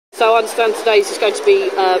So I understand today's is going to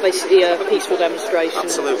be basically a peaceful demonstration.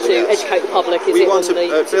 Absolutely, to yes. educate the public. We want to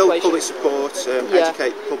build public support,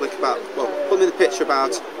 educate the public about, well, put them in the picture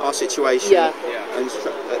about our situation, and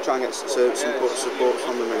try and get some support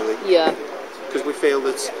from them, really. Yeah. Because we feel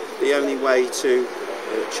that the only way to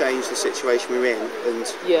change the situation we're in and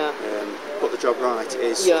put the job right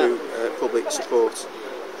is through public support.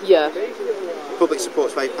 Yeah. Public support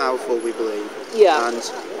is very powerful, we believe. Yeah.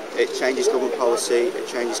 And it changes government policy, it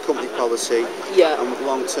changes company policy, and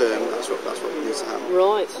long term, that's what we need to have.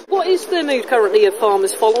 Right. What is the mood currently of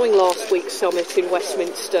farmers following last week's summit in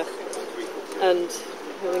Westminster, and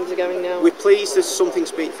how things are going now? We're pleased that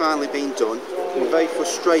something's finally been done. We're very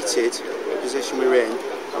frustrated with the position we're in,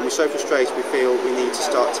 and we're so frustrated we feel we need to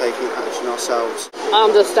start taking action ourselves. I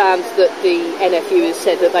understand that the NFU has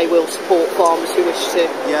said that they will support farmers who wish to.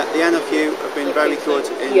 Yeah, the NFU have been very good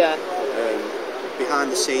in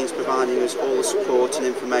behind the scenes providing us all the support and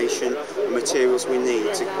information and materials we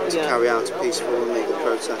need to carry out a peaceful and legal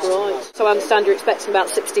protest. Right. So I understand you're expecting about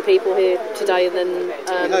 60 people here today, and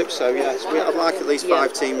then... we hope so, yes. I'd like at least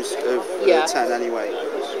 5 teams of 10 anyway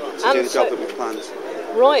to do the job that we planned.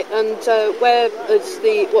 Right, and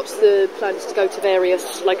what's the plans to go to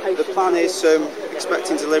various locations? The plan is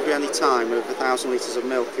expecting delivery any time of 1,000 litres of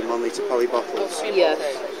milk in 1 litre poly bottles.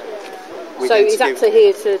 Yes. So is that to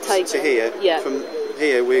here to take? To here. Yeah. From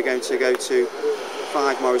here we're going to go to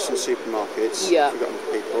 5 Morrison supermarkets. Yeah. We've got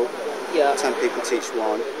people. Yeah. 10 people to each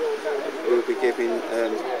one. We'll be giving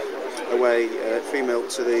away free milk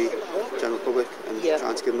to the general public and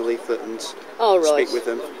trying to give them a leaflet and speak with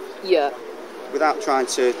them. Yeah. Without trying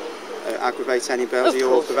to aggravate anybody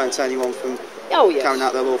or prevent anyone from carrying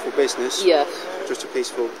out their lawful business. Yes. Just a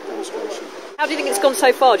peaceful demonstration. How do you think it's gone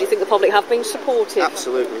so far? Do you think the public have been supportive?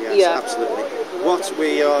 Absolutely, yes, absolutely. What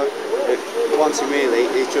we are wanting really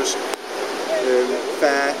is just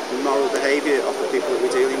fair and moral behaviour of the people that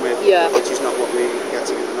we're dealing with, which is not what we're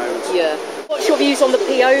getting at the moment. Yeah. What's your views on the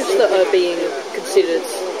POs that are being considered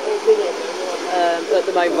at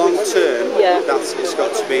the moment? Long term, it's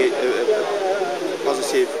got to be a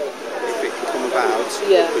positive if it can come about.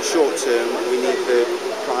 Yeah. But short term, we need the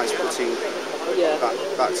price putting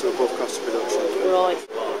back to above cost of production. Right.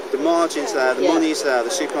 The margin's there, the money's there, the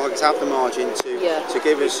supermarkets have the margin to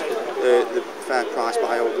give us the fair price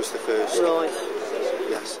by August the 1st. Right.